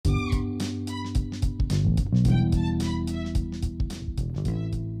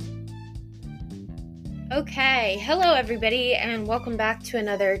Okay, hello everybody, and welcome back to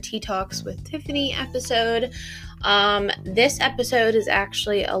another Tea Talks with Tiffany episode. This episode is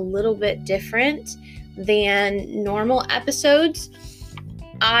actually a little bit different than normal episodes.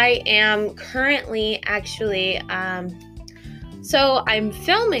 I am currently so I'm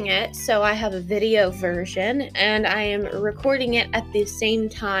filming it, so I have a video version, and I am recording it at the same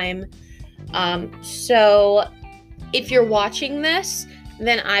time. So if you're watching this,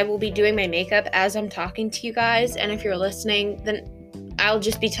 then I will be doing my makeup as I'm talking to you guys. And if you're listening, then I'll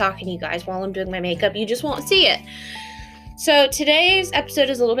just be talking to you guys while I'm doing my makeup. You just won't see it. So today's episode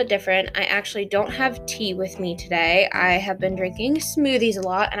is a little bit different. I actually don't have tea with me today. I have been drinking smoothies a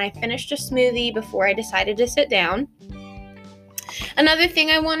lot, and I finished a smoothie before I decided to sit down. Another thing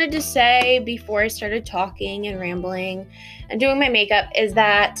I wanted to say before I started talking and rambling and doing my makeup is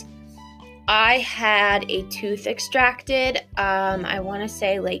that I had a tooth extracted, I want to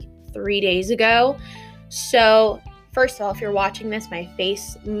say like 3 days ago. So first of all, if you're watching this, my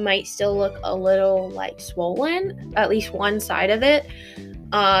face might still look a little like swollen, at least one side of it.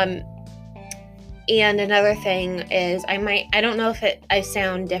 And another thing is I don't know if I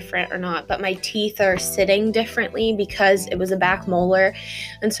sound different or not, but my teeth are sitting differently because it was a back molar.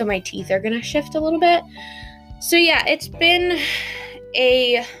 And so my teeth are going to shift a little bit. So yeah, it's been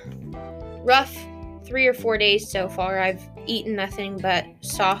a rough 3 or 4 days so far. I've eaten nothing but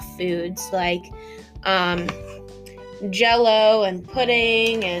soft foods like Jell-O and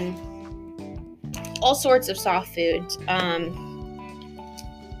pudding and all sorts of soft foods.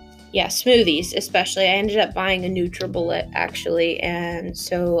 Smoothies especially. I ended up buying a NutriBullet actually, and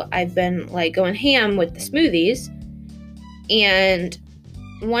so I've been like going ham with the smoothies. And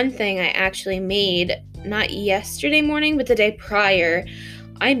one thing I actually made, not yesterday morning, but the day prior,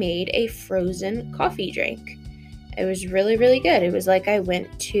 I made a frozen coffee drink. It was really, really good. It was like I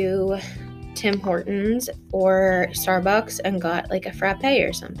went to Tim Hortons or Starbucks and got like a frappe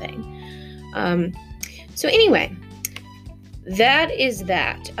or something. So anyway, that is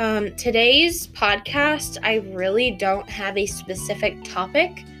that. Today's podcast, I really don't have a specific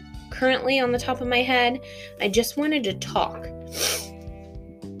topic currently on the top of my head. I just wanted to talk.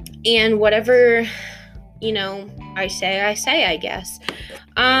 And whatever, I say, I guess.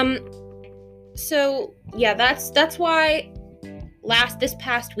 So yeah, that's why this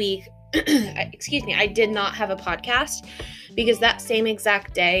past week, I did not have a podcast, because that same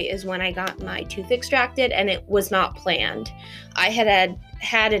exact day is when I got my tooth extracted, and it was not planned. I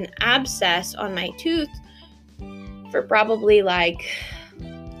had an abscess on my tooth for probably like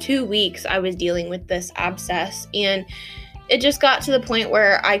 2 weeks. I was dealing with this abscess, and it just got to the point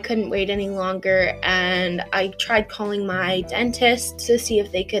where I couldn't wait any longer, and I tried calling my dentist to see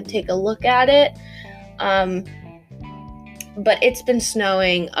if they could take a look at it. But it's been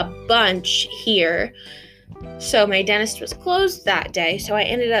snowing a bunch here, so my dentist was closed that day. So I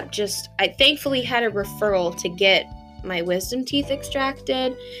ended up I thankfully had a referral to get my wisdom teeth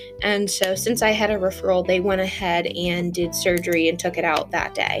extracted. And so since I had a referral, they went ahead and did surgery and took it out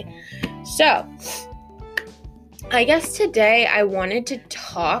that day. So I guess today I wanted to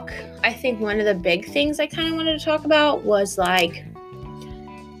talk. I think one of the big things I kind of wanted to talk about was like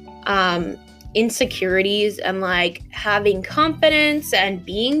insecurities and like having confidence and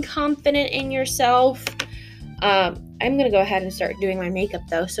being confident in yourself. I'm going to go ahead and start doing my makeup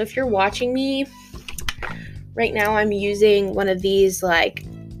though. So if you're watching me right now, I'm using one of these like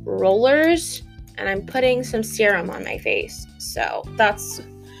rollers, and I'm putting some serum on my face. So that's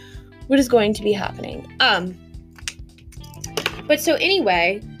what is going to be happening. But so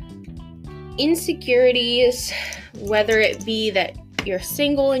anyway, insecurities, whether it be that you're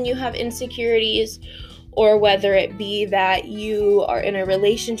single and you have insecurities, or whether it be that you are in a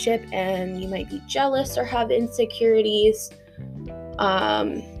relationship and you might be jealous or have insecurities.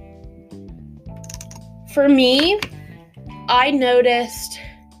 For me, I noticed,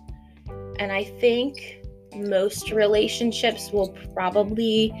 and I think most relationships will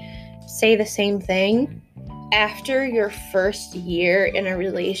probably say the same thing. After your first year in a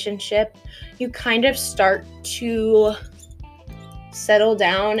relationship, you kind of start to settle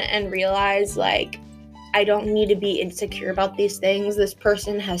down and realize, like, I don't need to be insecure about these things. This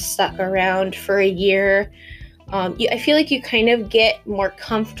person has stuck around for a year. I feel like you kind of get more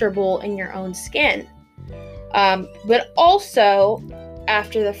comfortable in your own skin. But also,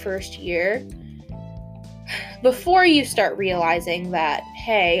 after the first year, before you start realizing that,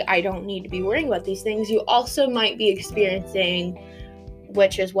 hey, I don't need to be worrying about these things, you also might be experiencing,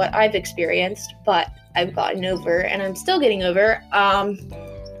 which is what I've experienced, but I've gotten over, and I'm still getting over,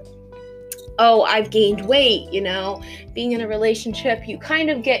 I've gained weight, being in a relationship, you kind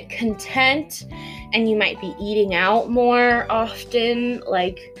of get content and you might be eating out more often,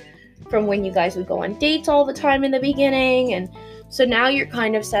 like from when you guys would go on dates all the time in the beginning. And so now you're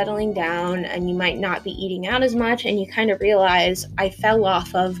kind of settling down and you might not be eating out as much, and you kind of realize, I fell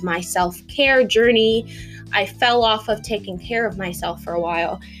off of my self-care journey. I fell off of taking care of myself for a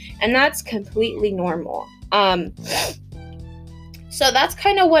while, and that's completely normal. So that's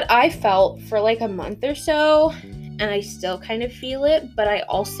kind of what I felt for like a month or so, and I still kind of feel it, but I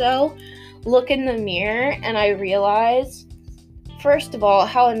also look in the mirror and I realize, first of all,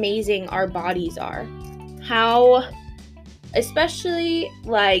 how amazing our bodies are. Especially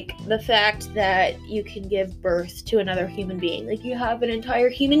like the fact that you can give birth to another human being. Like, you have an entire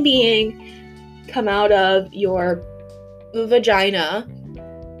human being come out of your vagina.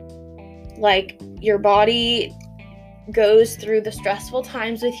 Like, your body goes through the stressful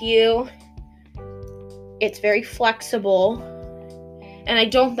times with you. It's very flexible. And I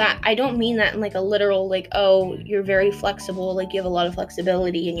don't mean that in like a literal, like, oh, you're very flexible, like you have a lot of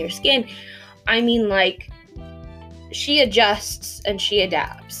flexibility in your skin. I mean, like, she adjusts and she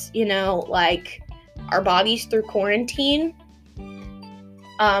adapts, like our bodies through quarantine.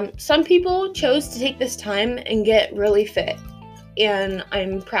 Some people chose to take this time and get really fit, and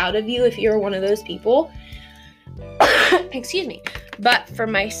I'm proud of you if you're one of those people. Excuse me. But for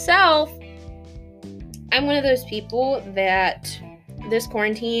myself, I'm one of those people that this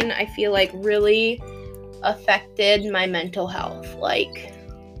quarantine, I feel like, really affected my mental health, like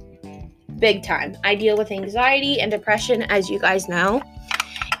big time. I deal with anxiety and depression, as you guys know,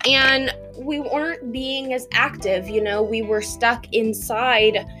 and we weren't being as active, we were stuck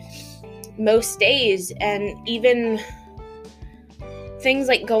inside most days, and even things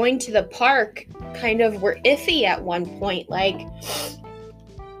like going to the park kind of were iffy at one point. Like,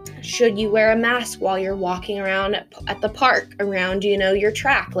 should you wear a mask while you're walking around at the park around, your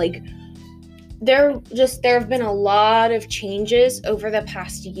track? Like, there have been a lot of changes over the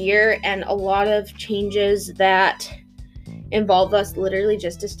past year, and a lot of changes that involve us literally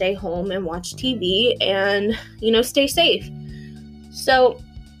just to stay home and watch TV and, stay safe. So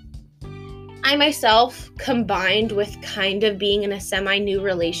I myself, combined with kind of being in a semi-new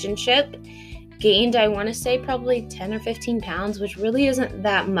relationship, gained, I want to say, probably 10 or 15 pounds, which really isn't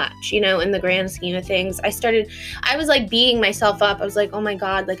that much, in the grand scheme of things. I was like beating myself up. I was like, oh my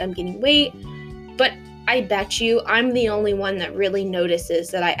God, like I'm gaining weight. But I bet you I'm the only one that really notices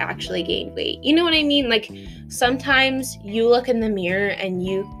that I actually gained weight. You know what I mean? Like, sometimes you look in the mirror and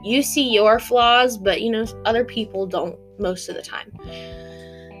you see your flaws, but other people don't most of the time.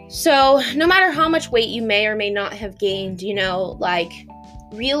 So no matter how much weight you may or may not have gained, like,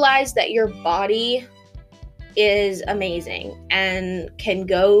 realize that your body is amazing and can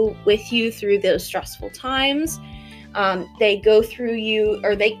go with you through those stressful times. They go through you,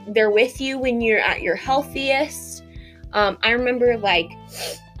 or they're with you when you're at your healthiest. I remember, like,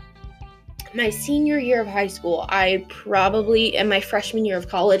 my senior year of high school, and my freshman year of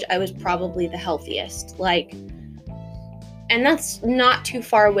college, I was probably the healthiest. Like, and that's not too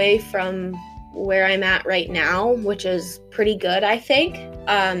far away from where I'm at right now, which is pretty good, I think.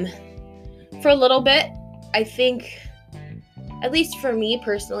 For a little bit, I think, at least for me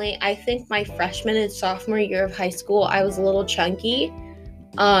personally, I think my freshman and sophomore year of high school, I was a little chunky.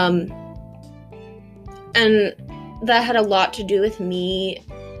 And that had a lot to do with me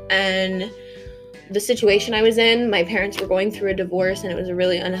and the situation I was in. My parents were going through a divorce, and it was a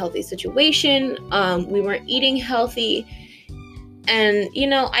really unhealthy situation. We weren't eating healthy. And,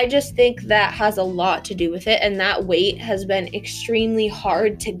 I just think that has a lot to do with it. And that weight has been extremely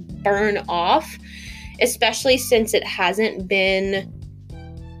hard to burn off, especially since it hasn't been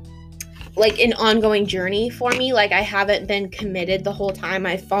like an ongoing journey for me. Like, I haven't been committed the whole time.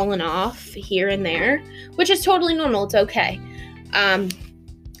 I've fallen off here and there, which is totally normal. It's okay.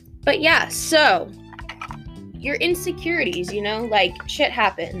 But yeah, so your insecurities, like, shit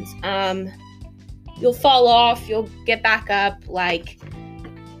happens. You'll fall off, you'll get back up. Like,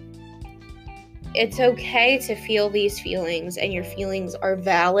 it's okay to feel these feelings, and your feelings are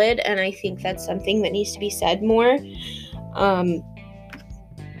valid, and I think that's something that needs to be said more.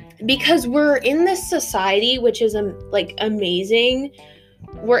 Because we're in this society, which is amazing.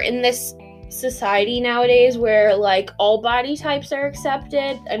 We're in this society nowadays where, like, all body types are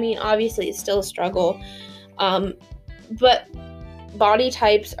accepted. I mean, obviously it's still a struggle, but body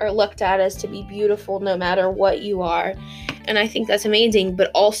types are looked at as to be beautiful no matter what you are, and I think that's amazing.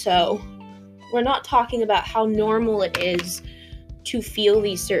 But also, we're not talking about how normal it is to feel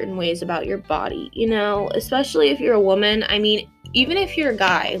these certain ways about your body, especially if you're a woman. I mean, even if you're a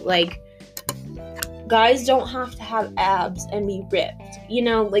guy, like, guys don't have to have abs and be ripped,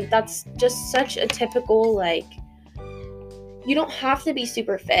 like that's just such a typical, like, you don't have to be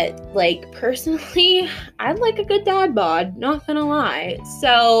super fit. Like, personally, I'd like a good dad bod, not gonna lie.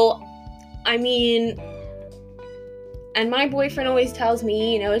 So, I mean, and my boyfriend always tells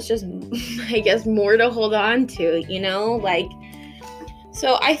me, it's just, I guess, more to hold on to, like,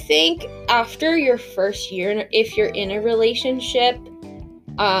 so I think after your first year, if you're in a relationship,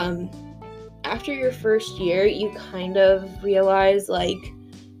 after your first year, you kind of realize, like,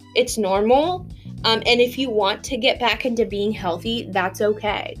 it's normal. And if you want to get back into being healthy, that's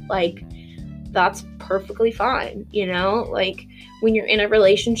okay. Like, that's perfectly fine, Like, when you're in a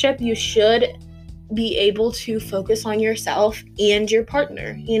relationship, you should be able to focus on yourself and your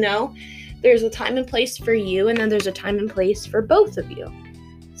partner, There's a time and place for you, and then there's a time and place for both of you.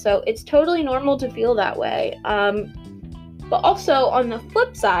 So it's totally normal to feel that way. But also, on the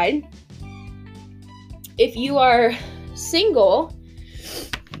flip side, if you are single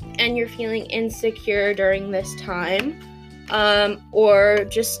and you're feeling insecure during this time, or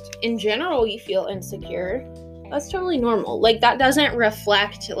just in general you feel insecure, that's totally normal. Like, that doesn't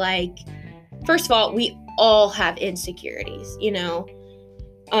reflect, like, first of all, we all have insecurities,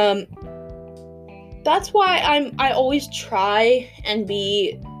 that's why I always try and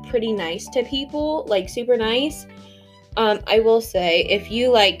be pretty nice to people, like, super nice. I will say, if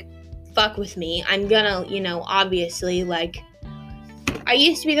you, like, fuck with me, I'm gonna, obviously, like, I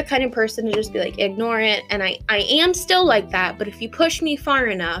used to be the kind of person to just be like, ignore it, and I am still like that, but if you push me far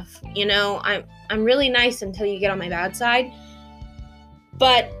enough, I'm really nice until you get on my bad side.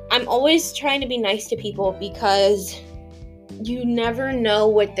 But I'm always trying to be nice to people because you never know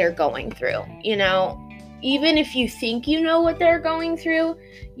what they're going through, Even if you think you know what they're going through,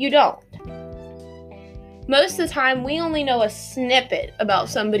 you don't. Most of the time, we only know a snippet about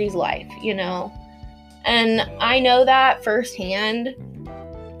somebody's life, And I know that firsthand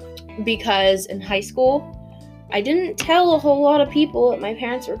because in high school, I didn't tell a whole lot of people that my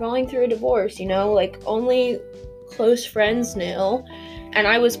parents were going through a divorce, like, only close friends knew. And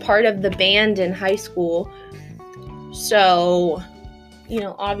I was part of the band in high school. So,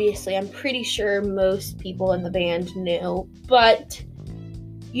 obviously, I'm pretty sure most people in the band knew. But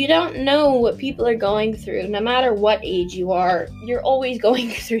you don't know what people are going through. No matter what age you are, you're always going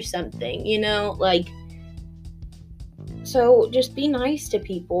through something, Like, so just be nice to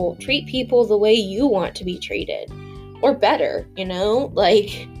people. Treat people the way you want to be treated. Or better,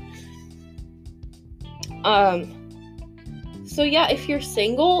 Like, so yeah, if you're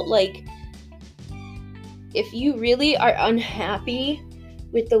single, like, if you really are unhappy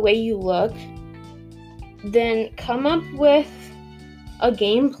with the way you look, then come up with a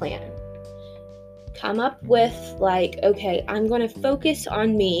game plan. Come up with, like, okay, I'm going to focus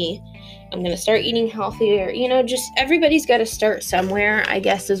on me. I'm going to start eating healthier. Just everybody's got to start somewhere, I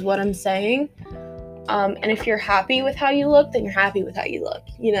guess is what I'm saying. And if you're happy with how you look, then you're happy with how you look.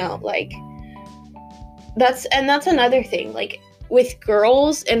 Like, that's another thing. Like, with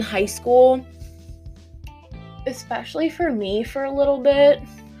girls in high school, especially for me for a little bit,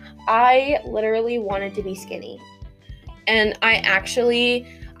 I literally wanted to be skinny. And I absolutely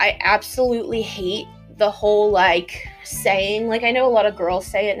hate the whole, like, saying, like, I know a lot of girls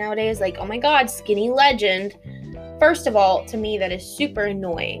say it nowadays, like, oh my god, skinny legend. First of all, to me, that is super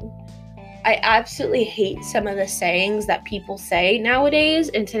annoying. I absolutely hate some of the sayings that people say nowadays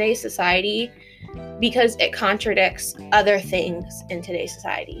in today's society because it contradicts other things in today's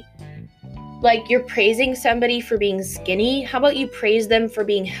society. Like, you're praising somebody for being skinny. How about you praise them for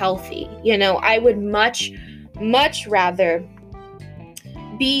being healthy? I would much, much rather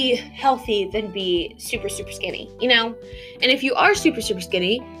be healthy than be super, super skinny, And if you are super, super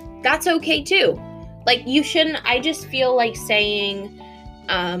skinny, that's okay too. Like, you shouldn't, I just feel like saying,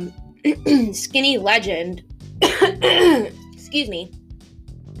 skinny legend, excuse me,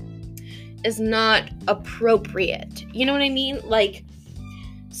 is not appropriate. You know what I mean? Like,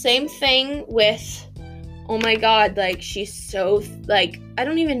 same thing with, oh my god, like, she's so, like, I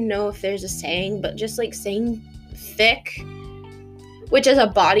don't even know if there's a saying, but just, like, saying thick, which is a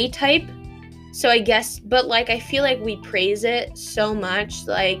body type. So I guess, but, like, I feel like we praise it so much,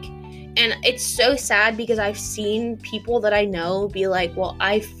 like, and it's so sad because I've seen people that I know be like, well,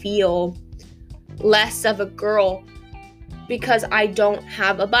 I feel less of a girl because I don't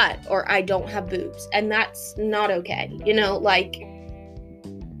have a butt or I don't have boobs, and that's not okay. Like,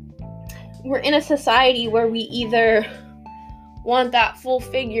 we're in a society where we either want that full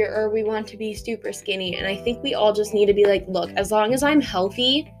figure or we want to be super skinny, and I think we all just need to be like, look, as long as I'm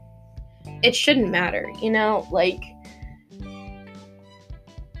healthy, it shouldn't matter, Like,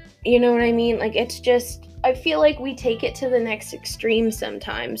 You know what I mean? Like, it's just, I feel like we take it to the next extreme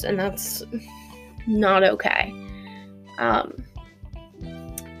sometimes, and that's not okay.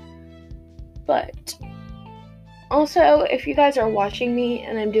 But also, if you guys are watching me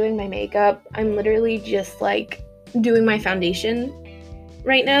and I'm doing my makeup, I'm literally just like doing my foundation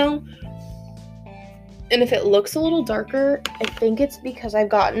right now. And if it looks a little darker, I think it's because I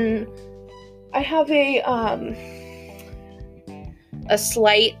have a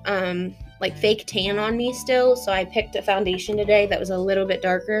slight like fake tan on me still, so I picked a foundation today that was a little bit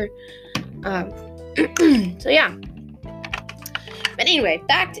darker. So yeah. But anyway,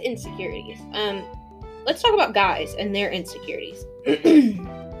 back to insecurities. Let's talk about guys and their insecurities.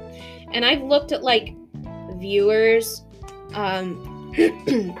 And I've looked at like viewers.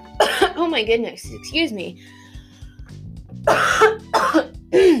 Oh my goodness, excuse me.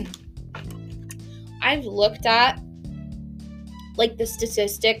 I've looked at like the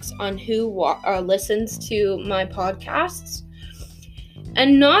statistics on who listens to my podcasts,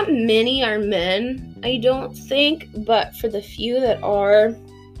 and not many are men, I don't think, but for the few that are,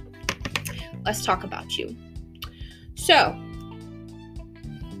 let's talk about you. So,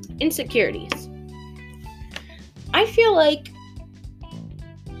 insecurities. I feel like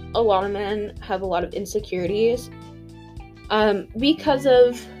a lot of men have a lot of insecurities because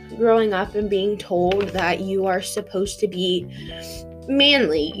of growing up and being told that you are supposed to be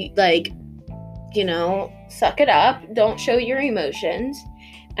manly, like, you know, suck it up, don't show your emotions,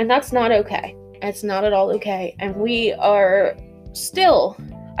 and that's not okay. It's not at all okay, and we are still,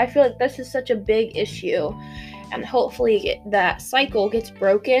 I feel like this is such a big issue, and hopefully that cycle gets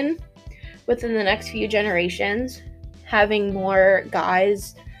broken within the next few generations, having more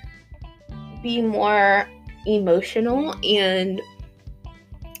guys be more emotional. And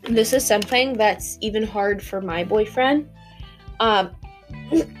this is something that's even hard for my boyfriend.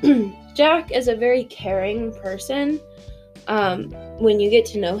 Jack is a very caring person. When you get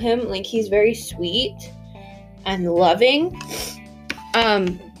to know him, like, he's very sweet and loving.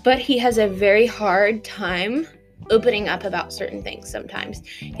 But he has a very hard time opening up about certain things sometimes.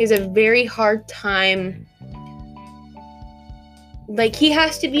 He has a very hard time, like, he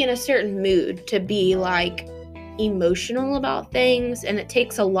has to be in a certain mood to be, like, emotional about things, and it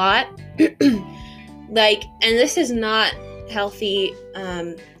takes a lot. Like, and this is not healthy,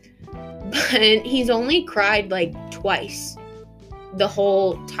 but he's only cried, like, twice the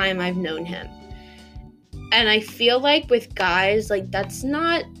whole time I've known him. And I feel like with guys, like, that's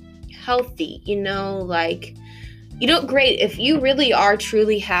not healthy, you know? Like, you know, great, if you really are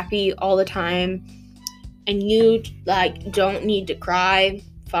truly happy all the time and you, like, don't need to cry,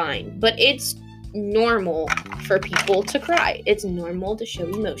 fine. But it's normal for people to cry. It's normal to show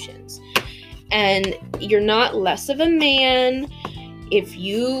emotions. And you're not less of a man if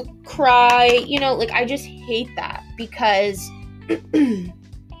you cry, you know, like, I just hate that, because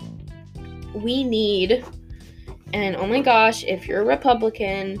we need, and oh my gosh, if you're a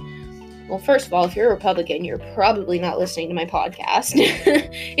Republican, well, first of all, if you're a Republican, you're probably not listening to my podcast.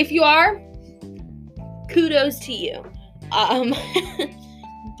 If you are, kudos to you.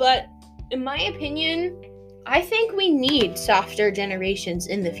 But in my opinion, I think we need softer generations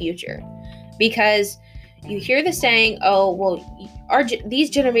in the future, because you hear the saying, oh, well, these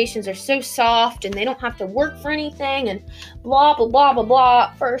generations are so soft and they don't have to work for anything and blah, blah, blah, blah,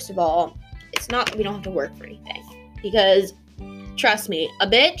 blah. First of all, it's not that we don't have to work for anything, because trust me, a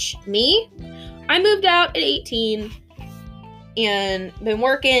bitch, me, I moved out at 18 and been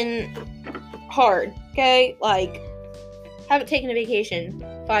working hard, okay? Like, haven't taken a vacation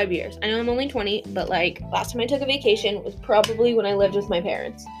 5 years. I know I'm only 20, but, like, last time I took a vacation was probably when I lived with my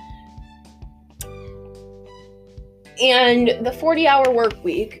parents. And the 40-hour work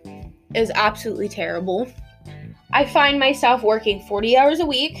week is absolutely terrible. I find myself working 40 hours a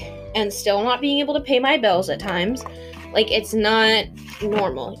week and still not being able to pay my bills at times. Like, it's not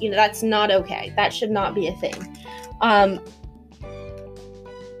normal. You know, that's not okay. That should not be a thing.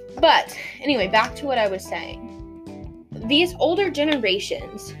 But anyway, back to what I was saying. These older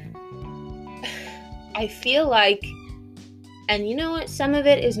generations, I feel like, and you know what, some of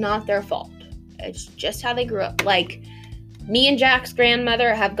it is not their fault. It's just how they grew up. Like, me and Jack's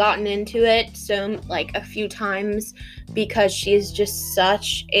grandmother have gotten into it a few times, because she's just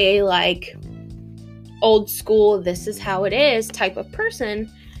such a, like, old school, this is how it is type of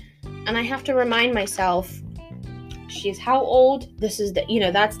person. And I have to remind myself, she's how old? This is the, you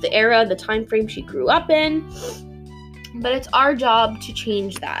know, that's the era, the time frame she grew up in. But it's our job to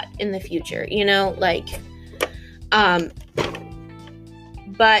change that in the future, you know, like,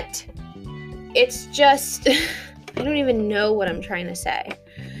 but it's just, I don't even know what I'm trying to say.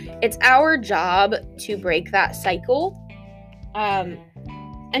 it's our job to break that cycle,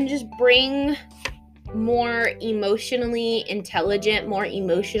 and just bring more emotionally intelligent, more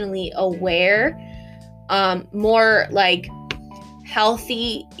emotionally aware, more like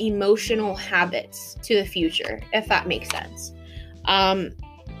healthy emotional habits to the future, if that makes sense.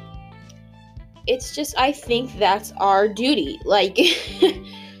 It's just, I think that's our duty. Like,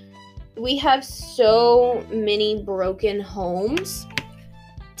 we have so many broken homes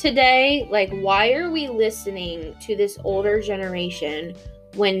today. Like, why are we listening to this older generation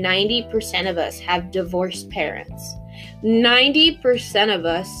when 90% of us have divorced parents? 90% of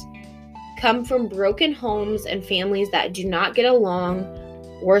us come from broken homes and families that do not get along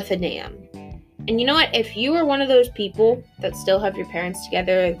worth a damn. And you know what? If you are one of those people that still have your parents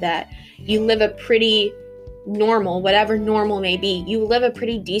together, that you live a pretty normal, whatever normal may be, you live a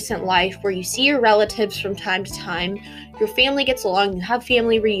pretty decent life where you see your relatives from time to time, your family gets along, you have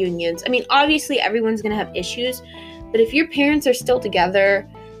family reunions. I mean, obviously everyone's going to have issues, but if your parents are still together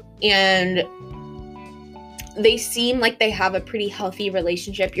and they seem like they have a pretty healthy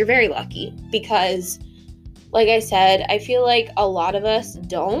relationship, you're very lucky, because like I said, I feel like a lot of us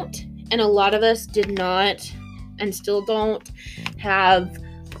don't, and a lot of us did not and still don't have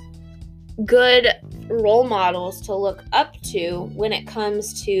good role models to look up to when it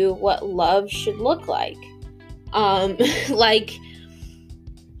comes to what love should look like. Like,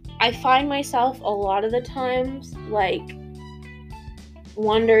 I find myself a lot of the times like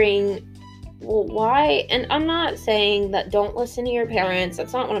wondering, well, why? And I'm not saying that don't listen to your parents.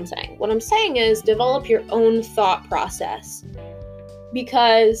 That's not what I'm saying. What I'm saying is develop your own thought process.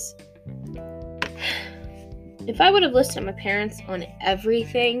 Because if I would have listened to my parents on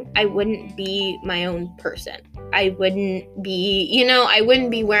everything, I wouldn't be my own person. I wouldn't be, I wouldn't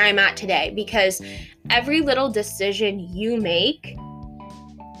be where I'm at today, because every little decision you make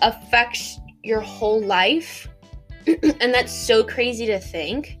affects your whole life. And that's so crazy to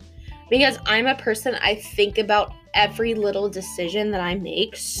think, because I'm a person, I think about every little decision that I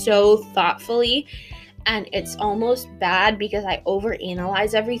make so thoughtfully. And it's almost bad because I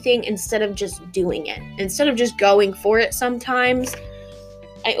overanalyze everything instead of just doing it. Instead of just going for it sometimes,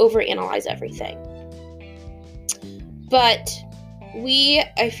 I overanalyze everything. But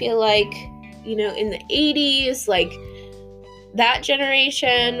I feel like, in the 80s, like, that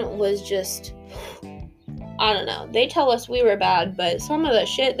generation was just, I don't know. They tell us we were bad, but some of the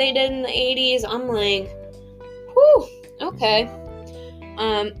shit they did in the 80s, I'm like, whew, okay.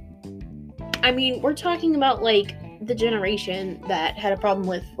 I mean, we're talking about, like, the generation that had a problem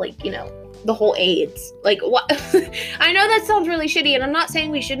with, like, the whole AIDS. Like, what? I know that sounds really shitty, and I'm not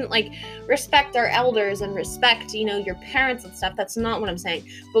saying we shouldn't, like, respect our elders and respect, your parents and stuff. That's not what I'm saying.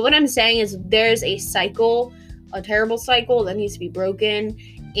 But what I'm saying is there's a cycle, a terrible cycle that needs to be broken.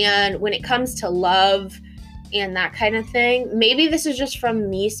 And when it comes to love and that kind of thing, maybe this is just from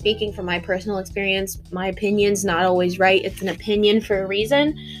me speaking from my personal experience. My opinion's not always right. It's an opinion for a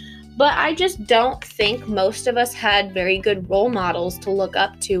reason. But I just don't think most of us had very good role models to look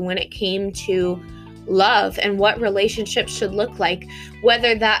up to when it came to love and what relationships should look like,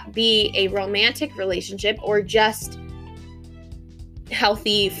 whether that be a romantic relationship or just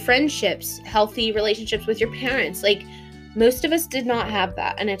healthy friendships, healthy relationships with your parents. Like, most of us did not have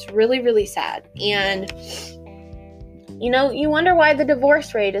that, and it's really, really sad. And, you wonder why the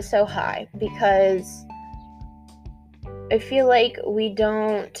divorce rate is so high, because I feel like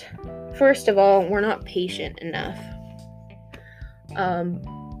first of all, we're not patient enough. And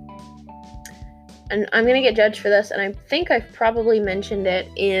I'm going to get judged for this, and I think I've probably mentioned it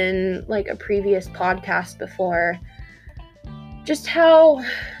in, like, a previous podcast before. Just how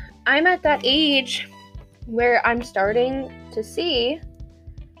I'm at that age where I'm starting to see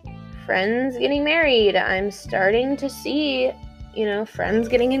friends getting married. I'm starting to see, friends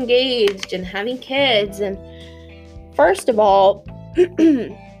getting engaged and having kids. And first of all,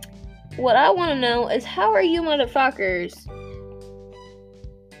 what I want to know is, how are you motherfuckers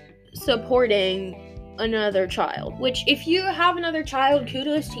supporting another child? Which, if you have another child,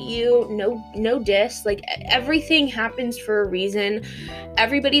 kudos to you. No diss. Like, everything happens for a reason.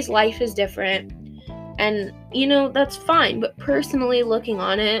 Everybody's life is different. And, that's fine. But personally, looking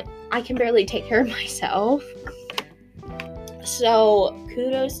on it, I can barely take care of myself. So,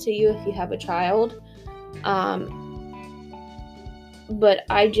 kudos to you if you have a child. But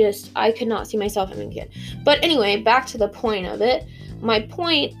I could not see myself having a kid. But anyway, back to the point of it. My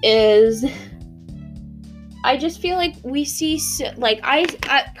point is, I just feel like we see, like, I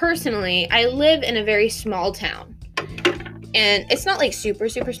personally, I live in a very small town. And it's not, like, super,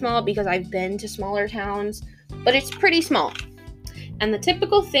 super small, because I've been to smaller towns, but it's pretty small. And the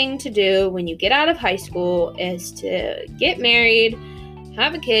typical thing to do when you get out of high school is to get married,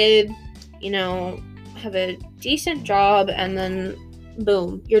 have a kid, have a decent job, and then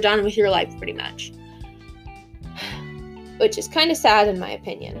boom, you're done with your life pretty much. Which is kind of sad in my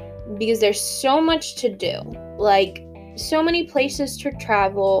opinion, because there's so much to do. Like, so many places to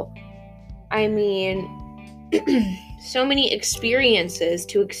travel. I mean, so many experiences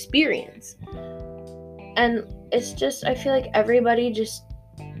to experience. And it's just, I feel like I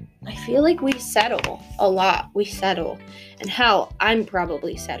feel like we settle a lot. We settle. And hell, I'm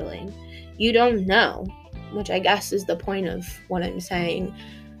probably settling. You don't know, which I guess is the point of what I'm saying.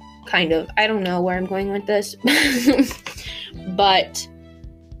 Kind of. I don't know where I'm going with this. But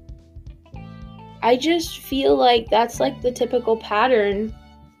I just feel like that's like the typical pattern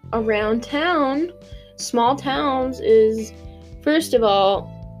around town. Small towns is, first of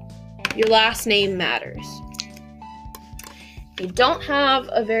all, your last name matters. If you don't have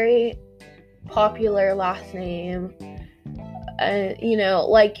a very popular last name,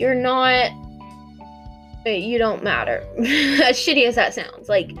 like you don't matter. As shitty as that sounds.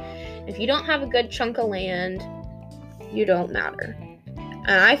 Like, if you don't have a good chunk of land, you don't matter.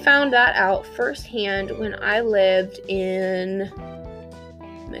 And I found that out firsthand when I lived in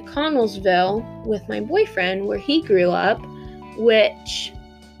McConnellsville with my boyfriend, where he grew up, which,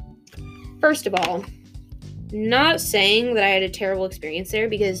 first of all, not saying that I had a terrible experience there,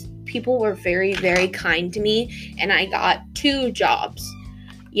 because people were very, very kind to me, and I got 2 jobs.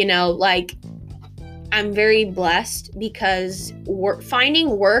 I'm very blessed, because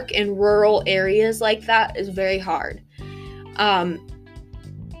finding work in rural areas like that is very hard.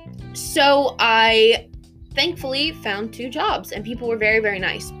 So I thankfully found 2 jobs, and people were very, very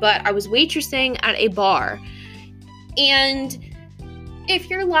nice. But I was waitressing at a bar, and if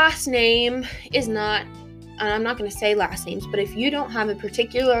your last name is not, and I'm not going to say last names, but if you don't have a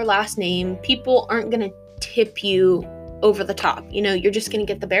particular last name, people aren't going to tip you over the top. You're just going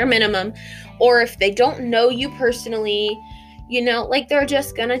to get the bare minimum. Or if they don't know you personally, they're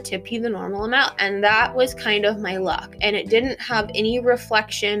just going to tip you the normal amount. And that was kind of my luck. And it didn't have any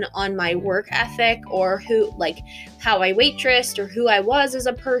reflection on my work ethic, or how I waitressed, or who I was as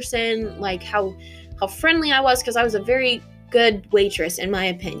a person, like how friendly I was, because I was a very good waitress in my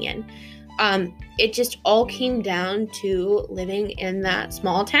opinion. It just all came down to living in that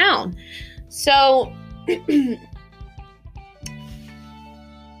small town. So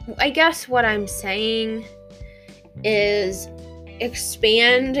I guess what I'm saying is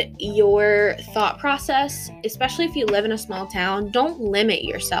expand your thought process, especially if you live in a small town. Don't limit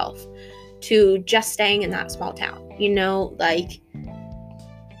yourself to just staying in that small town.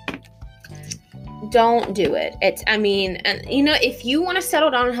 Don't do it. If you want to settle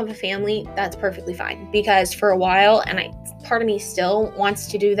down and have a family, that's perfectly fine, because for a while, and part of me still wants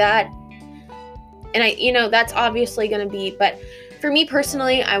to do that. And that's obviously going to be, but for me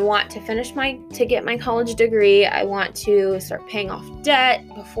personally, I want to get my college degree. I want to start paying off debt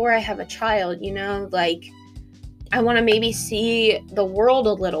before I have a child, I want to maybe see the world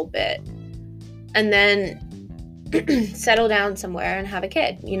a little bit, and then settle down somewhere and have a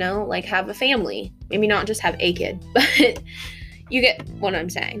kid, have a family. Maybe not just have a kid, but you get what I'm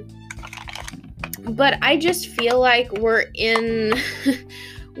saying. But I just feel like we're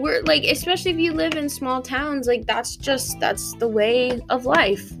especially if you live in small towns, that's the way of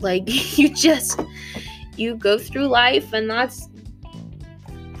life. You go through life, and I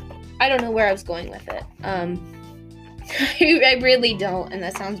don't know where I was going with it. I really don't, and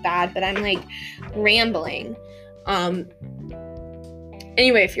that sounds bad, but I'm rambling.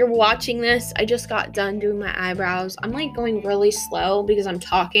 Anyway, if you're watching this, I just got done doing my eyebrows. I'm going really slow because I'm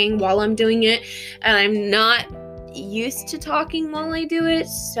talking while I'm doing it, and I'm not used to talking while I do it,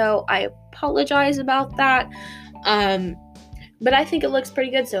 so I apologize about that. But I think it looks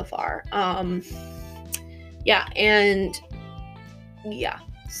pretty good so far.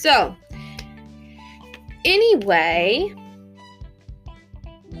 So anyway,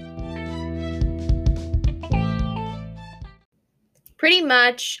 pretty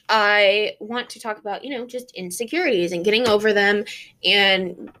much I want to talk about, just insecurities and getting over them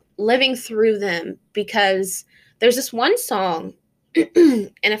and living through them, because there's this one song,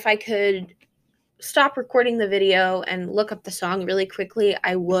 and if I could stop recording the video and look up the song really quickly,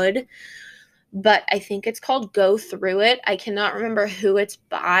 I would, but I think it's called Go Through It. I cannot remember who it's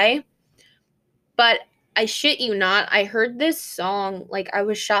by, but I shit you not, I heard this song, I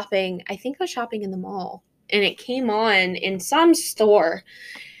was shopping in the mall, and it came on in some store,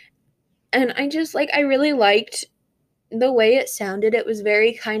 and I just, I really liked the way it sounded, it was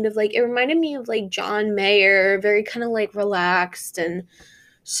very kind of like, it reminded me of like John Mayer, very kind of like relaxed. And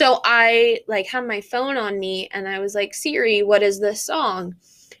so I like had my phone on me and I was like, Siri, what is this song?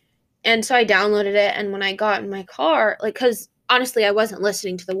 And so I downloaded it. And when I got in my car, like, because honestly, I wasn't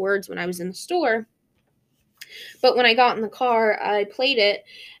listening to the words when I was in the store. But when I got in the car, I played it.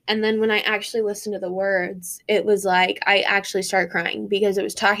 And then when I actually listened to the words, it was like I actually started crying because it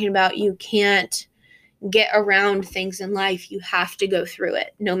was talking about you can't get around things in life. You have to go through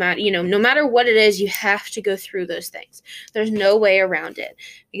it. No matter what it is, you have to go through those things. There's no way around it.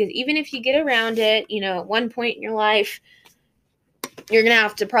 Because even if you get around it, at one point in your life, you're going to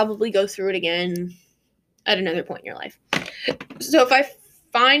have to probably go through it again at another point in your life. So if I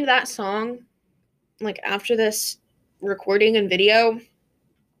find that song, like after this recording and video,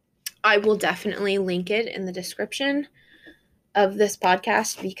 I will definitely link it in the description of this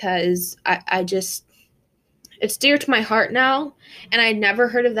podcast because I just, it's dear to my heart now. And I'd never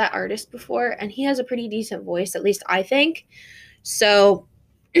heard of that artist before. And he has a pretty decent voice, at least I think. So,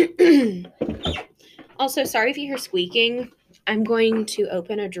 also, sorry if you hear squeaking. I'm going to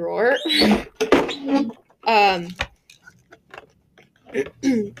open a drawer. But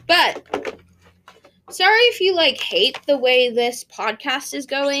sorry if you hate the way this podcast is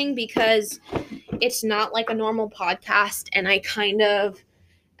going because it's not like a normal podcast and I kind of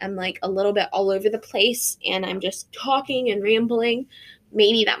am a little bit all over the place and I'm just talking and rambling.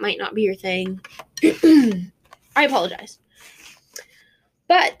 Maybe that might not be your thing. I apologize.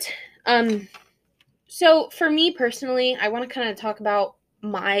 But so for me personally, I want to kind of talk about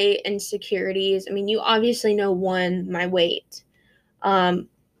my insecurities. I mean, you obviously know my weight. And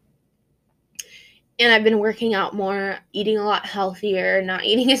I've been working out more, eating a lot healthier, not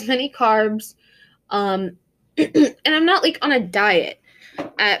eating as many carbs. And I'm not on a diet.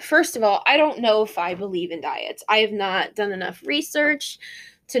 First of all, I don't know if I believe in diets. I have not done enough research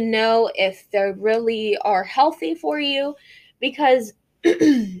to know if they really are healthy for you because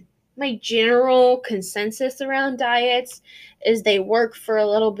my general consensus around diets is they work for a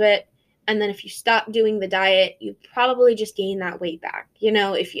little bit. And then if you stop doing the diet, you probably just gain that weight back.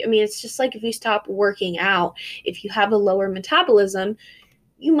 It's just like if you stop working out, if you have a lower metabolism,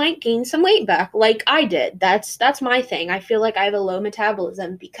 you might gain some weight back like I did. That's my thing. I feel like I have a low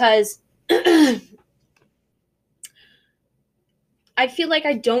metabolism because I feel like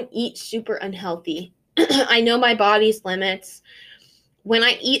I don't eat super unhealthy. I know my body's limits. When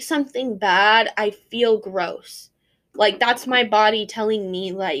I eat something bad, I feel gross. That's my body telling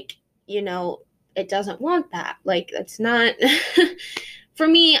me it doesn't want that. That's not for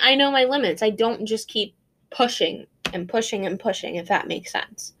me. I know my limits. I don't just keep pushing and pushing and pushing, if that makes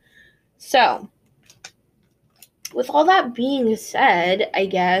sense. So, with all that being said, I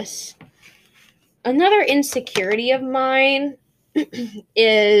guess another insecurity of mine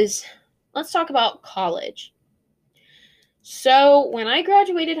is, let's talk about college. So, when I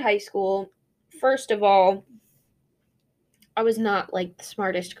graduated high school, first of all, I was not the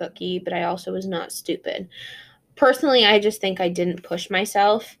smartest cookie, but I also was not stupid. Personally, I just think I didn't push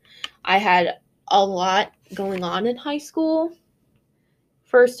myself. I had a lot going on in high school.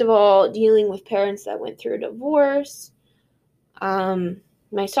 First of all, dealing with parents that went through a divorce.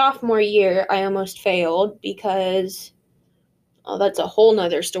 My sophomore year, I almost failed because, that's a whole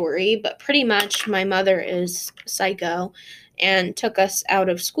nother story, but pretty much my mother is psycho and took us out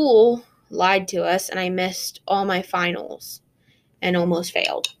of school, lied to us, and I missed all my finals and almost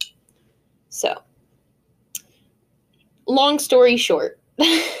failed. So, long story short,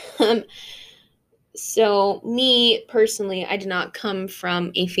 so me personally, I did not come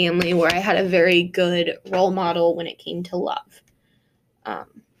from a family where I had a very good role model when it came to love.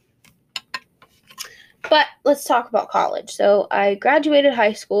 But let's talk about college. So I graduated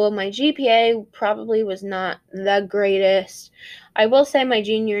high school. My GPA probably was not the greatest. I will say my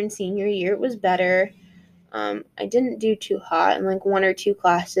junior and senior year was better. I didn't do too hot in one or two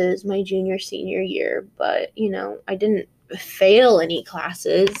classes my junior, senior year, but I didn't fail any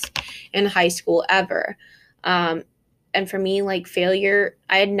classes in high school ever. And for me, failure,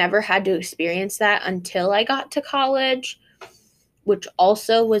 I had never had to experience that until I got to college, which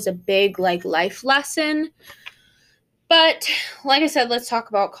also was a big life lesson. But like I said, let's talk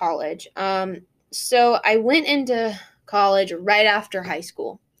about college. So I went into college right after high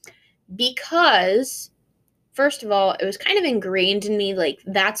school because, first of all, it was kind of ingrained in me,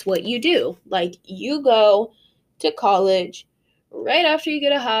 that's what you do. You go to college right after you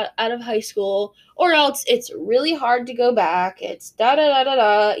get out of high school, or else it's really hard to go back. It's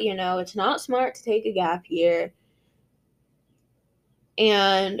da-da-da-da-da, it's not smart to take a gap year.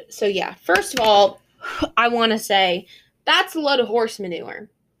 And so, yeah, first of all, I want to say that's a load of horse manure.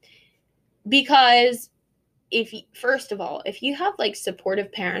 Because first of all, if you have like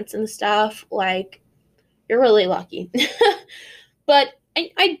supportive parents and stuff, like you're really lucky. But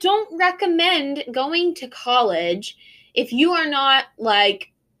I don't recommend going to college if you are not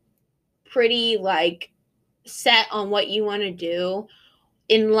like pretty like set on what you want to do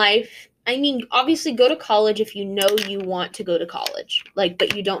in life. I mean, obviously go to college if you know you want to go to college, like,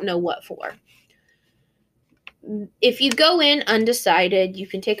 but you don't know what for. If you go in undecided, you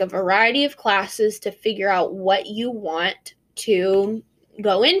can take a variety of classes to figure out what you want to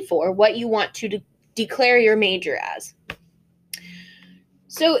go in for, what you want to declare your major as.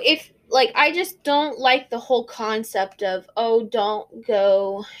 So if like I just don't like the whole concept of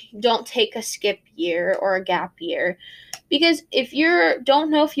don't take a skip year or a gap year, because if you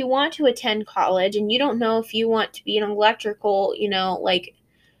don't know if you want to attend college and you don't know if you want to be an electrical, like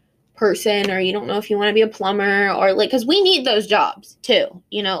person, or you don't know if you want to be a plumber, or like, because we need those jobs too,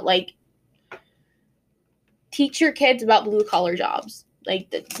 like teach your kids about blue collar jobs. Like,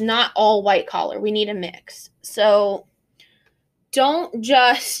 it's not all white collar. We need a mix. So don't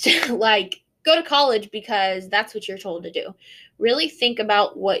just like go to college because that's what you're told to do. Really think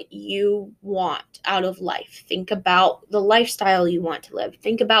about what you want out of life. Think about the lifestyle you want to live.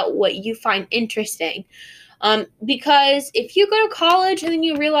 Think about what you find interesting. Because if you go to college and then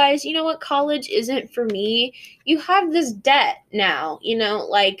you realize, you know what, college isn't for me, you have this debt now,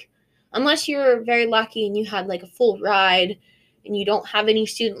 like, unless you're very lucky and you had like a full ride and you don't have any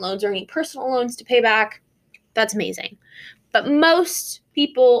student loans or any personal loans to pay back, that's amazing. But most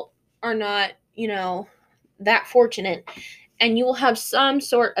people are not, that fortunate, and you will have some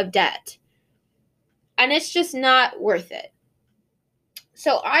sort of debt. And it's just not worth it.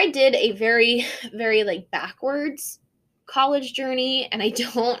 So I did a very, very like backwards college journey, and I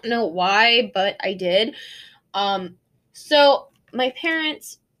don't know why, but I did. So my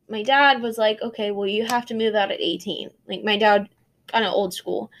dad was like, okay, well, you have to move out at 18. Like, my dad, kind of old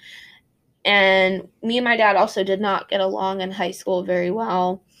school. And me and my dad also did not get along in high school very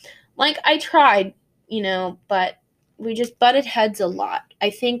well. Like, I tried, but we just butted heads a lot. I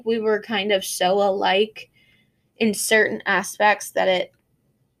think we were kind of so alike in certain aspects that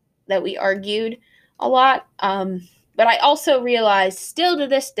we argued a lot. But I also realized still to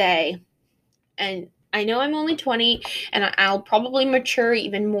this day, and I know I'm only 20, and I'll probably mature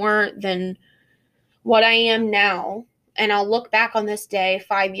even more than what I am now. And I'll look back on this day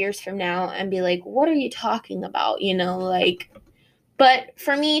 5 years from now and be like, what are you talking about? But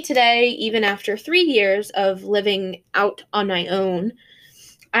for me today, even after 3 years of living out on my own,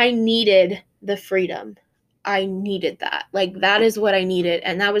 I needed the freedom. I needed that. Like, that is what I needed.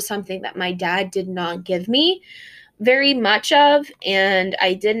 And that was something that my dad did not give me very much of. And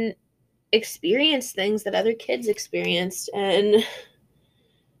I didn't experience things that other kids experienced. And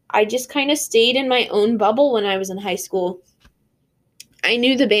I just kind of stayed in my own bubble when I was in high school. I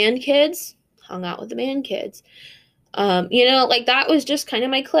knew the band kids, hung out with the band kids. Like, that was just kind of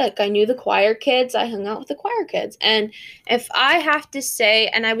my clique. I knew the choir kids. I hung out with the choir kids. And if I have to say,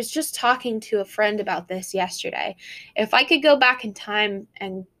 and I was just talking to a friend about this yesterday, if I could go back in time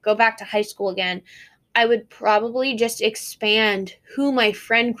and go back to high school again, I would probably just expand who my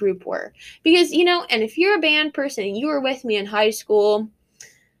friend group were. Because, and if you're a band person and you were with me in high school,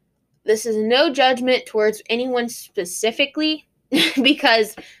 this is no judgment towards anyone specifically,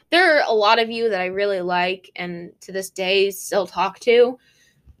 because there are a lot of you that I really like and to this day still talk to.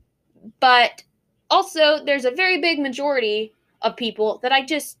 But also, there's a very big majority of people that I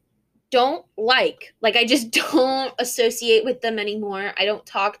just don't like. Like, I just don't associate with them anymore. I don't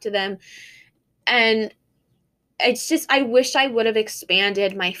talk to them. And it's just, I wish I would have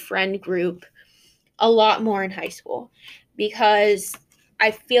expanded my friend group a lot more in high school, because I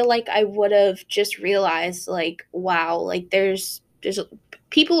feel like I would have just realized, like, wow, like there's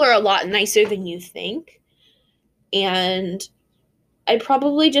people are a lot nicer than you think. And I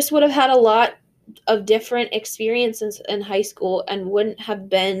probably just would have had a lot of different experiences in high school and wouldn't have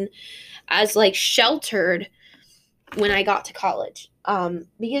been as like sheltered when I got to college.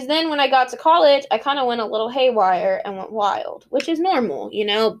 Because then when I got to college, I kind of went a little haywire and went wild, which is normal,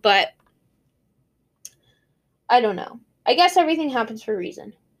 but I don't know. I guess everything happens for a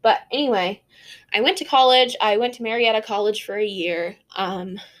reason. But anyway, I went to college. I went to Marietta College for a year.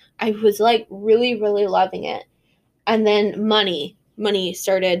 I was like really, really loving it. And then money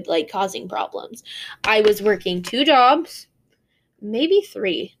started like causing problems. I was working 2 jobs, maybe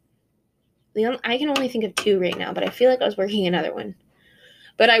 3. I can only think of 2 right now, but I feel like I was working another one.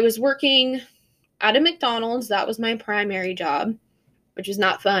 But I was working at a McDonald's. That was my primary job. which was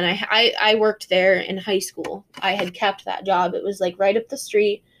not fun. I worked there in high school. I had kept that job. It was like right up the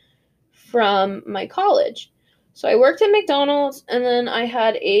street from my college. So I worked at McDonald's, and then I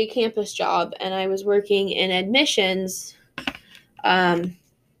had a campus job, and I was working in admissions,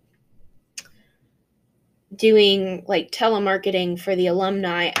 doing like telemarketing for the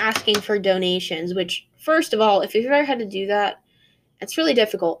alumni, asking for donations, which, first of all, if you've ever had to do that, it's really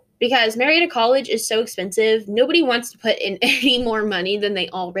difficult because Marietta College is so expensive. Nobody wants to put in any more money than they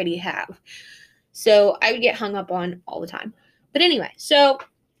already have. So I would get hung up on all the time. But anyway, so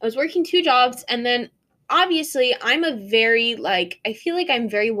I was working 2 jobs, and then obviously I'm a very, I feel like I'm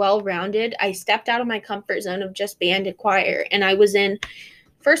very well-rounded. I stepped out of my comfort zone of just band and choir, and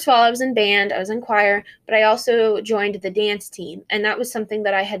first of all, I was in band, I was in choir, but I also joined the dance team, and that was something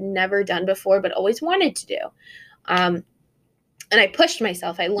that I had never done before but always wanted to do. And I pushed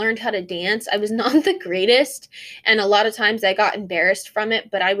myself. I learned how to dance. I was not the greatest, and a lot of times I got embarrassed from it,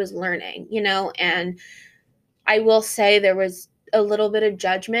 but I was learning, and I will say there was a little bit of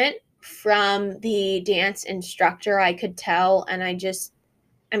judgment from the dance instructor. I could tell, and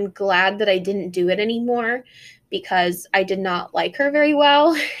I'm glad that I didn't do it anymore because I did not like her very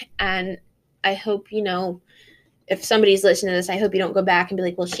well. And I hope, if somebody's listening to this, I hope you don't go back and be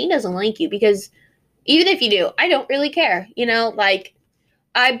like, well, she doesn't like you, because even if you do, I don't really care,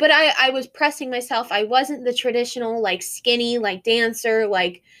 I was pressing myself. I wasn't the traditional, skinny, dancer.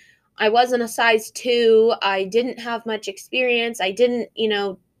 I wasn't a size 2. I didn't have much experience. I didn't,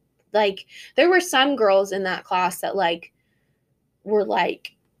 there were some girls in that class that, were,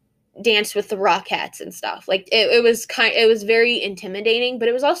 danced with the Rockettes and stuff. It was very intimidating, but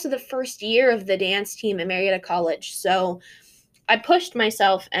it was also the first year of the dance team at Marietta College. So I pushed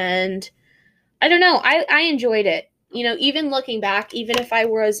myself, and I don't know, I enjoyed it. Even looking back, even if I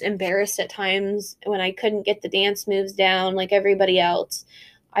was embarrassed at times when I couldn't get the dance moves down like everybody else,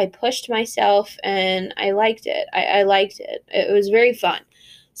 I pushed myself and I liked it. I liked it. It was very fun.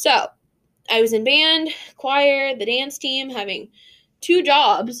 So I was in band, choir, the dance team, having 2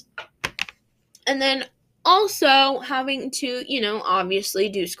 jobs, and then also having to, obviously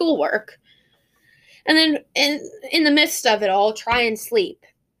do schoolwork. And then in the midst of it all, try and sleep.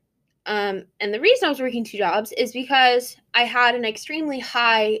 And the reason I was working 2 jobs is because I had an extremely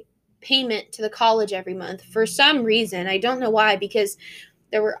high payment to the college every month for some reason. I don't know why, because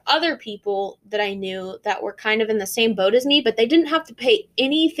there were other people that I knew that were kind of in the same boat as me, but they didn't have to pay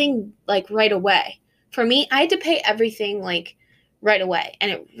anything right away. For me, I had to pay everything right away,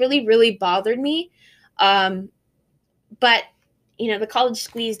 and it really, really bothered me. But the college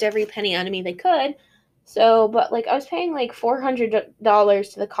squeezed every penny out of me they could. So, but I was paying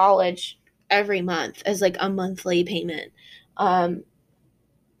 $400 to the college every month as a monthly payment.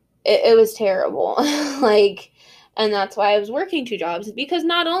 It was terrible. And that's why I was working 2 jobs, because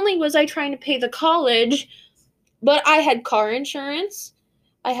not only was I trying to pay the college, but I had car insurance,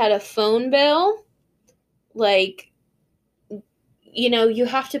 I had a phone bill, you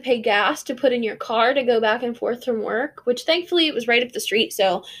have to pay gas to put in your car to go back and forth from work, which thankfully it was right up the street.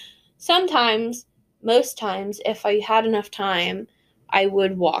 So sometimes, most times, if I had enough time, I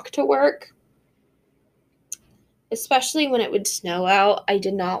would walk to work, especially when it would snow out. I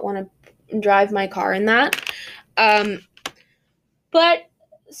did not want to drive my car in that. But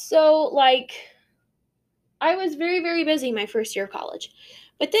so I was very, very busy my first year of college.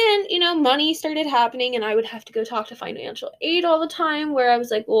 But then, money started happening, and I would have to go talk to financial aid all the time, where I was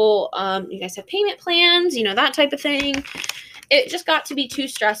like, well, you guys have payment plans, that type of thing. It just got to be too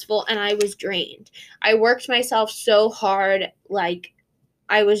stressful, and I was drained. I worked myself so hard,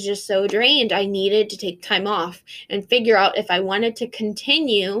 I was just so drained. I needed to take time off and figure out if I wanted to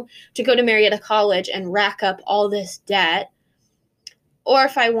continue to go to Marietta College and rack up all this debt, or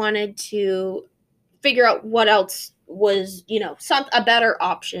if I wanted to figure out what else was, a better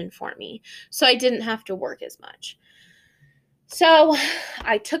option for me, so I didn't have to work as much. So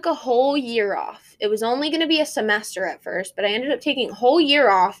I took a whole year off. It was only going to be a semester at first, but I ended up taking a whole year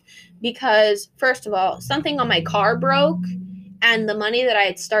off because, first of all, something on my car broke, and the money that I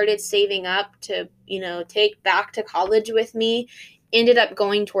had started saving up to, take back to college with me ended up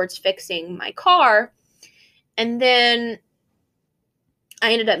going towards fixing my car. And then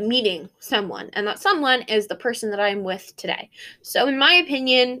I ended up meeting someone, and that someone is the person that I'm with today. So in my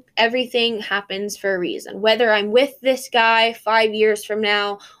opinion, everything happens for a reason. Whether I'm with this guy 5 years from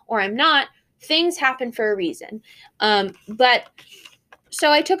now or I'm not, things happen for a reason. But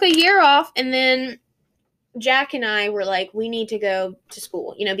so I took a year off, and then Jack and I were like, we need to go to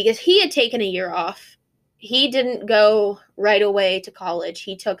school, because he had taken a year off. He didn't go right away to college.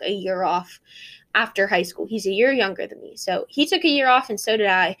 He took a year off. after high school. He's a year younger than me. So he took a year off and so did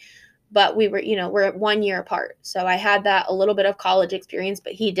I, but we're at 1 year apart. So I had that a little bit of college experience,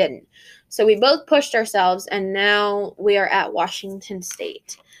 but he didn't. So we both pushed ourselves and now we are at Washington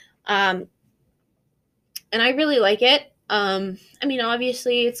State. And I really like it.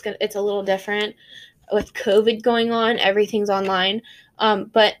 Obviously it's a little different with COVID going on. Everything's online.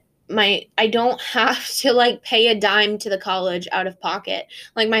 But I don't have to like pay a dime to the college out of pocket.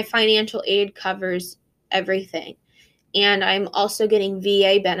 Like my financial aid covers everything. And I'm also getting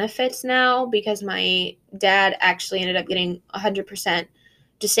VA benefits now because my dad actually ended up getting 100%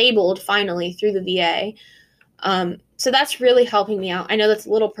 disabled finally through the VA. So that's really helping me out. I know that's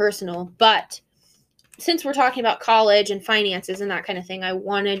a little personal, but since we're talking about college and finances and that kind of thing, I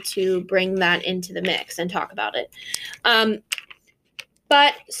wanted to bring that into the mix and talk about it.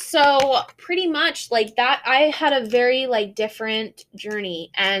 But so pretty much like that, I had a very like different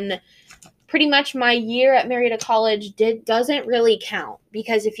journey, and pretty much my year at Marietta College doesn't really count,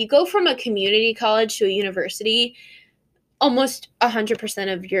 because if you go from a community college to a university, almost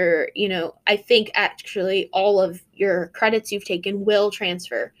 100% of your, I think actually all of your credits you've taken will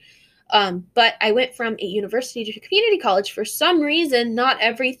transfer. But I went from a university to a community college. For some reason, not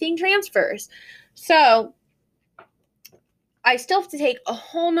everything transfers. So I still have to take a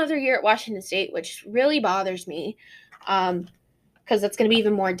whole nother year at Washington State, which really bothers me, because that's going to be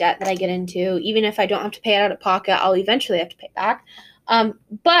even more debt that I get into. Even if I don't have to pay it out of pocket, I'll eventually have to pay it back.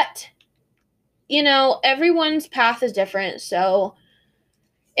 But, everyone's path is different. So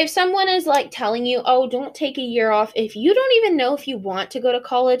if someone is like telling you, oh, don't take a year off, if you don't even know if you want to go to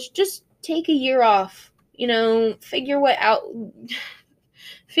college, just take a year off. Figure out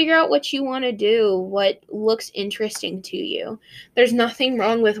what you want to do, what looks interesting to you. There's nothing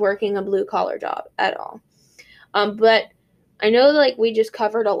wrong with working a blue collar job at all. But I know like we just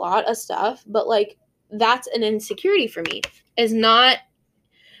covered a lot of stuff, but like that's an insecurity for me. Is not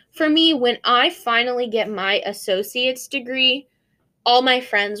for me when I finally get my associate's degree, all my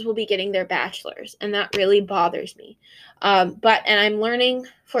friends will be getting their bachelor's, and that really bothers me. And I'm learning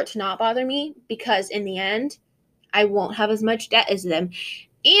for it to not bother me, because in the end, I won't have as much debt as them.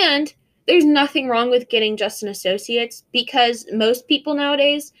 And there's nothing wrong with getting just an associate's, because most people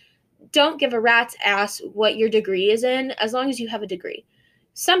nowadays don't give a rat's ass what your degree is in, as long as you have a degree.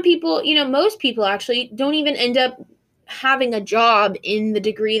 Some people, most people actually don't even end up having a job in the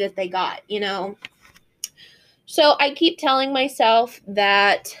degree that they got. So I keep telling myself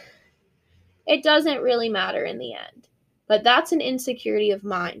that it doesn't really matter in the end. But that's an insecurity of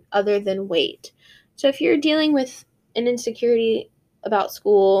mine, other than weight. So if you're dealing with an insecurity about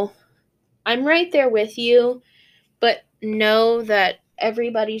school, I'm right there with you, but know that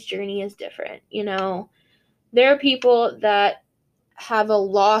everybody's journey is different. There are people that have a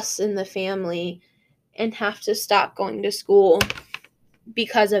loss in the family and have to stop going to school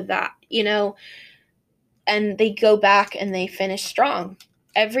because of that, and they go back and they finish strong.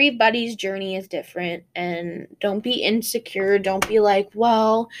 Everybody's journey is different, and don't be insecure. Don't be like,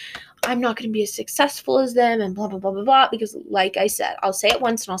 well, I'm not going to be as successful as them and blah, blah, blah, blah, blah. Because like I said, I'll say it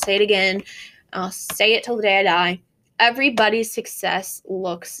once and I'll say it again. I'll say it till the day I die. Everybody's success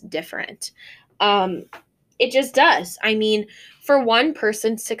looks different. It just does. I mean, for one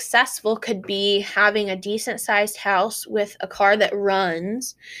person, successful could be having a decent sized house with a car that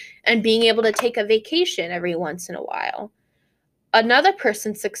runs and being able to take a vacation every once in a while. Another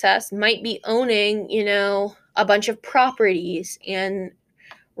person's success might be owning, a bunch of properties and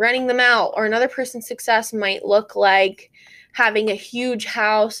renting them out. Or another person's success might look like having a huge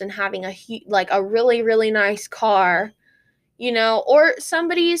house and having a really, really nice car. Or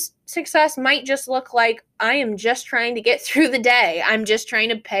somebody's success might just look like, I am just trying to get through the day. I'm just trying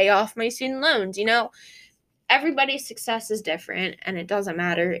to pay off my student loans. Everybody's success is different, and it doesn't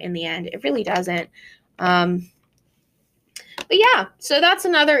matter in the end. It really doesn't. But yeah, so that's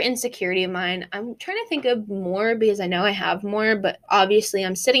another insecurity of mine. I'm trying to think of more, because I know I have more, but obviously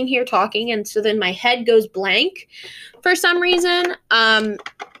I'm sitting here talking, and so then my head goes blank for some reason. But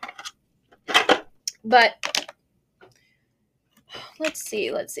let's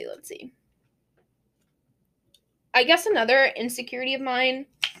see. I guess another insecurity of mine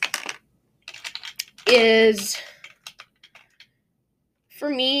is, for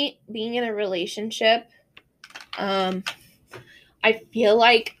me, being in a relationship. I feel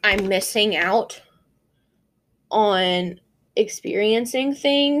like I'm missing out on experiencing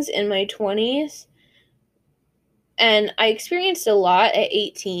things in my 20s. And I experienced a lot at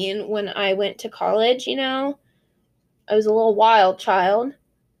 18 when I went to college, I was a little wild child,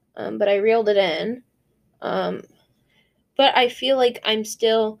 but I reeled it in. But I feel like I'm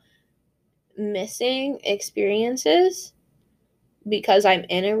still missing experiences because I'm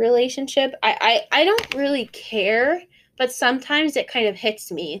in a relationship. I don't really care, but sometimes it kind of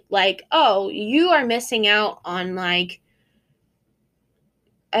hits me like, oh, you are missing out on, like,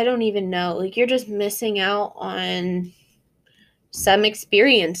 I don't even know, like, you're just missing out on some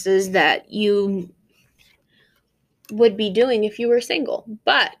experiences that you would be doing if you were single.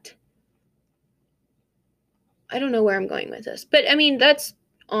 But I don't know where I'm going with this. But I mean, that's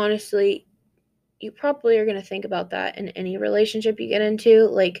honestly, you probably are going to think about that in any relationship you get into.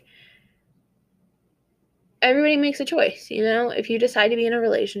 Like, everybody makes a choice, you know? If you decide to be in a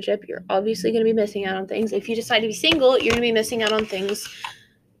relationship, you're obviously going to be missing out on things. If you decide to be single, you're going to be missing out on things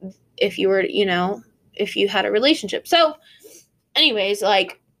if you were, you know, if you had a relationship. So, anyways,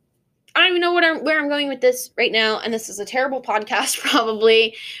 like, I don't even know where I'm going with this right now, and this is a terrible podcast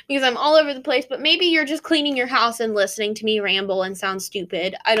probably because I'm all over the place, but maybe you're just cleaning your house and listening to me ramble and sound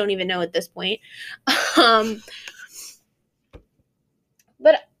stupid. I don't even know at this point. But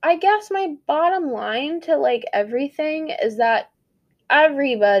I guess my bottom line to, like, everything is that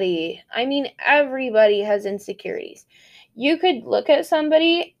everybody has insecurities. You could look at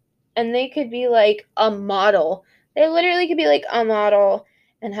somebody and they could be like a model. They literally could be like a model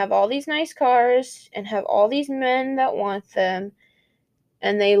and have all these nice cars and have all these men that want them.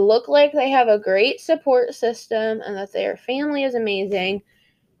 And they look like they have a great support system and that their family is amazing.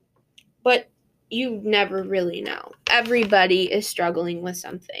 But you never really know. Everybody is struggling with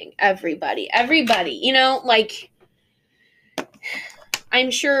something. Everybody, you know, like,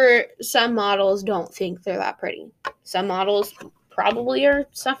 I'm sure some models don't think they're that pretty. Some models probably are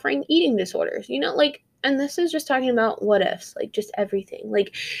suffering eating disorders, you know, like, and this is just talking about what ifs, like, just everything.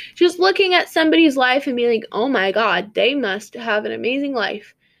 Like, just looking at somebody's life and being like, oh my God, they must have an amazing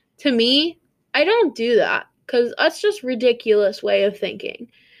life. To me, I don't do that because that's just ridiculous way of thinking.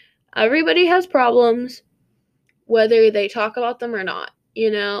 Everybody has problems, whether they talk about them or not.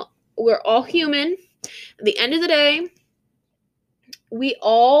 You know, we're all human. At the end of the day, we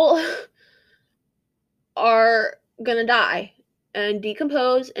all are gonna die and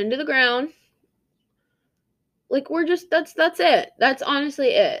decompose into the ground. Like, we're just, that's it. That's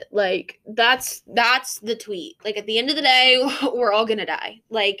honestly it. Like, that's the tweet. Like, at the end of the day, we're all gonna die.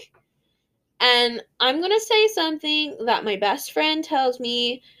 Like, and I'm gonna say something that my best friend tells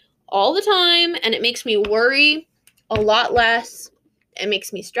me all the time, and it makes me worry a lot less. It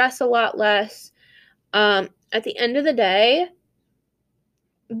makes me stress a lot less. At the end of the day,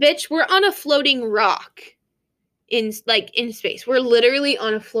 bitch, we're on a floating rock in space. We're literally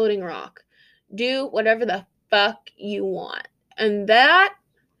on a floating rock. Do whatever the fuck you want. And that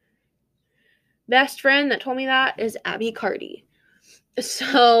best friend that told me that is Abby Cardi.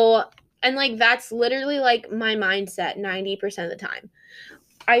 So, and like, that's literally like my mindset 90% of the time.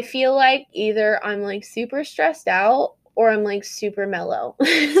 I feel like either I'm like super stressed out or I'm like super mellow.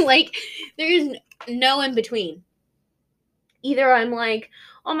 Like, there's no in between. Either I'm like,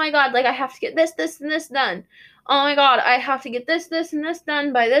 oh my God, like, I have to get this, and this done. Oh my God, I have to get this, and this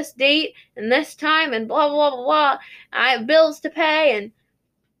done by this date and this time and blah, blah, blah, blah. I have bills to pay.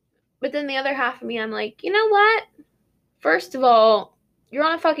 But then the other half of me, I'm like, you know what? First of all, you're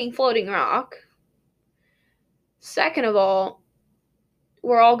on a fucking floating rock. Second of all,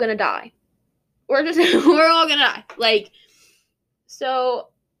 we're all gonna die. We're all gonna die. Like, so,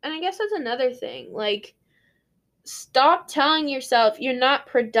 and I guess that's another thing. Like, stop telling yourself you're not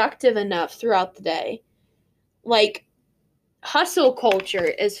productive enough throughout the day. Like, hustle culture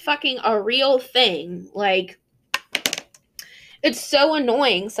is fucking a real thing. Like, it's so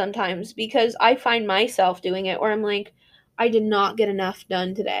annoying sometimes because I find myself doing it where I'm like, I did not get enough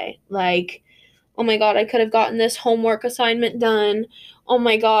done today. Like, oh my God, I could have gotten this homework assignment done. Oh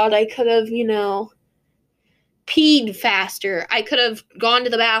my God, I could have, you know, peed faster. I could have gone to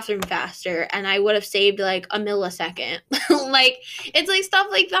the bathroom faster and I would have saved like a millisecond. Like, it's like stuff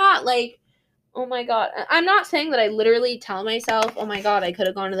like that. Like, oh my God. I'm not saying that I literally tell myself, oh my God, I could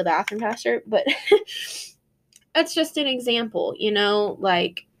have gone to the bathroom faster, but that's just an example, you know,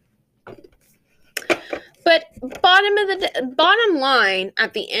 like, but bottom line,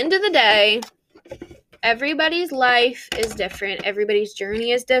 at the end of the day, everybody's life is different. Everybody's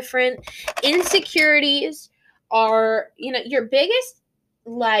journey is different. Insecurities are, you know, your biggest,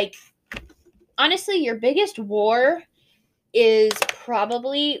 like, honestly, your biggest war is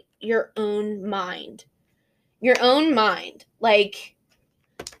probably your own mind. Your own mind. Like,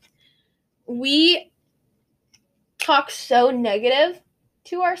 we talk so negative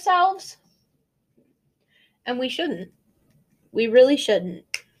to ourselves, and we shouldn't. We really shouldn't.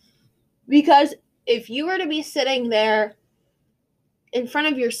 Because if you were to be sitting there in front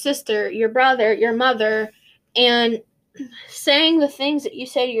of your sister, your brother, your mother, and saying the things that you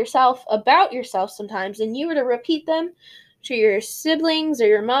say to yourself about yourself sometimes, and you were to repeat them to your siblings or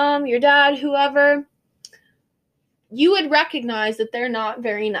your mom, your dad, whoever, you would recognize that they're not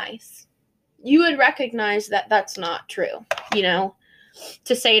very nice. You would recognize that that's not true,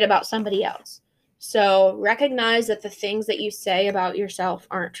 to say it about somebody else. So recognize that the things that you say about yourself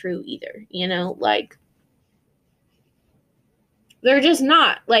aren't true either, they're just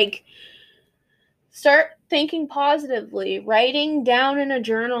not. Start thinking positively, writing down in a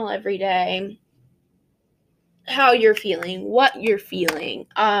journal every day how you're feeling, what you're feeling.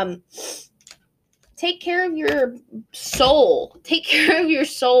 Take care of your soul. Take care of your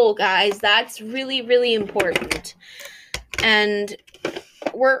soul, guys. That's really, really important. And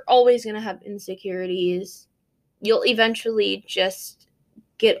we're always going to have insecurities. You'll eventually just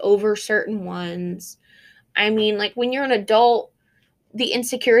get over certain ones. I mean, when you're an adult, the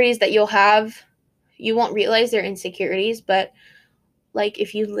insecurities that you'll have, you won't realize they're insecurities, but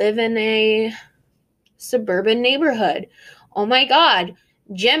if you live in a suburban neighborhood, oh my God,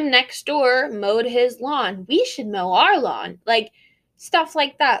 Jim next door mowed his lawn. We should mow our lawn. Stuff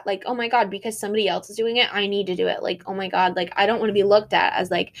like that. Oh my God, because somebody else is doing it, I need to do it. Oh my God, I don't want to be looked at as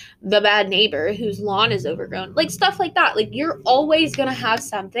the bad neighbor whose lawn is overgrown. Stuff like that. You're always going to have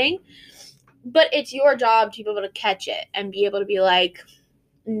something, but it's your job to be able to catch it and be able to be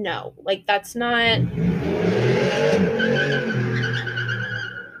no, that's not.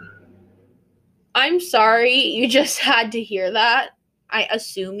 I'm sorry you just had to hear that. I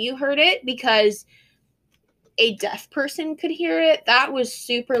assume you heard it because a deaf person could hear it. That was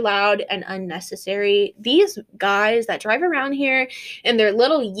super loud and unnecessary. These guys that drive around here in their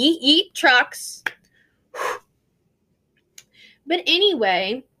little yeet yeet trucks. But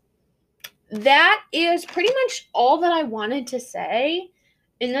anyway, that is pretty much all that I wanted to say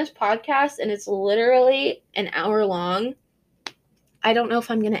in this podcast, and it's literally an hour long. I don't know if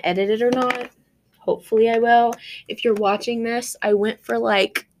I'm going to edit it or not. Hopefully I will. If you're watching this, I went for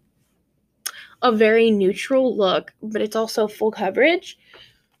a very neutral look, but it's also full coverage.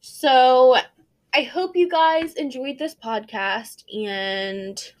 So I hope you guys enjoyed this podcast,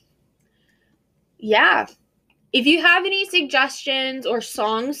 and yeah, if you have any suggestions or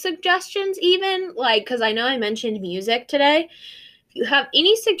song suggestions even, because I know I mentioned music today, if you have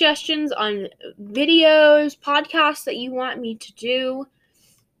any suggestions on videos, podcasts that you want me to do,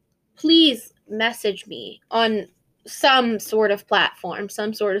 please message me on some sort of platform,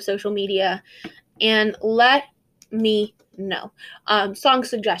 some sort of social media, and let me know. Song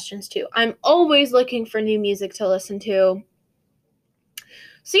suggestions too. I'm always looking for new music to listen to.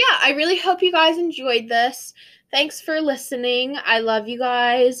 So yeah, I really hope you guys enjoyed this. Thanks for listening. I love you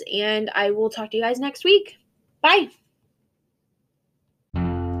guys, and I will talk to you guys next week. Bye.